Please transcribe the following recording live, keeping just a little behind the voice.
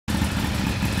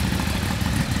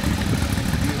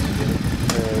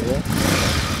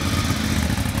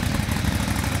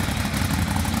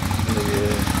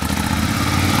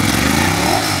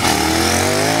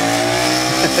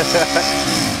That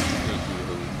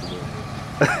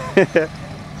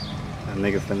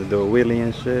nigga finna do a wheelie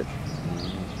and shit.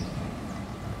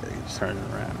 He's turning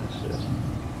around and shit.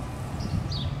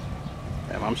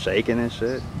 Damn, I'm shaking and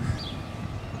shit.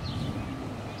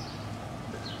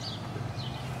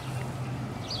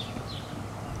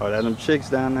 Oh, that them chicks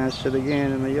down that shit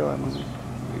again in the yard, man.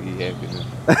 He happy now.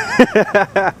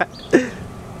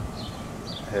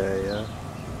 Hell yeah.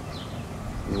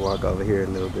 You walk over here a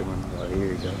little bit, man. Oh, here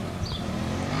you go.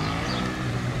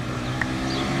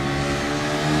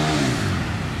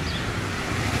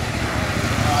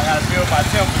 I gotta feel my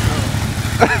temperature.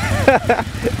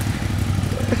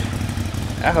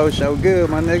 That hoe so good,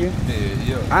 my nigga.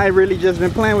 Yeah. I ain't really just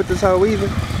been playing with this hoe either.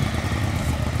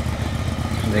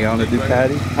 Nigga on the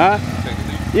Ducati. Huh?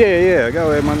 Yeah,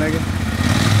 go ahead, my nigga.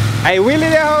 Hey, wheelie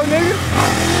that hoe, nigga.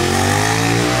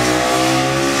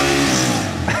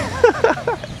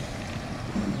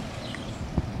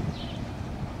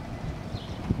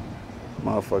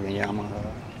 Motherfucking Yamaha.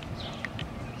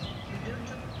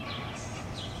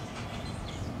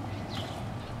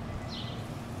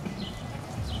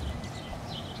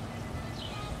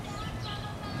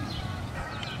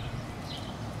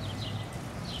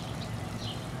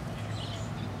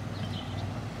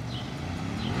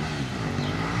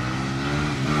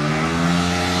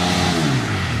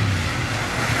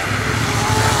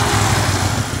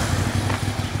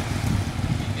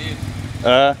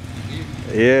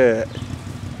 Yeah.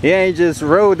 He ain't just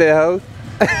rode that hoe.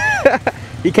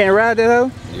 He can't ride that hoe?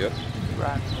 Yep.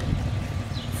 Ride.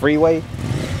 Freeway?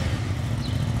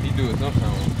 He do it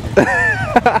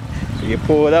sometimes. He get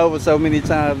pulled over so many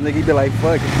times, nigga, he be like,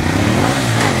 fuck it.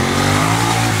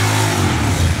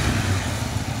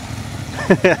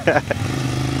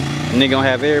 Nigga gonna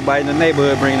have everybody in the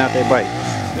neighborhood bringing out their bike.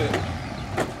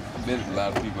 There's a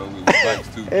lot of people with bikes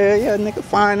too. Yeah, nigga,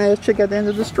 fine ass chick at the end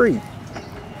of the street.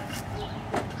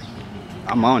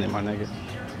 I'm on it, my nigga.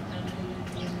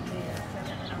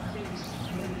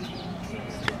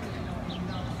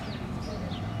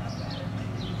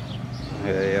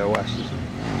 Yeah, watch this.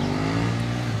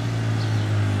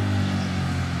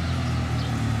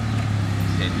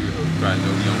 Can't do it. Probably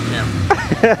know he on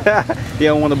camera. He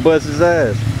don't want to bust his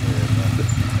ass.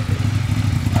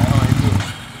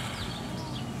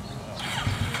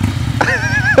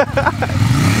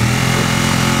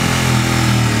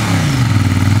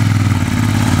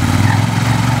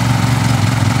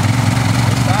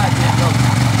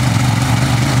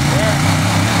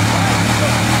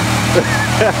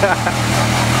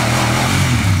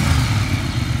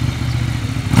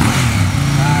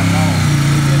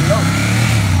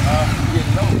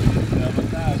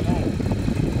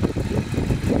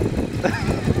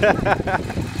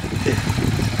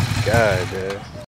 God, dude.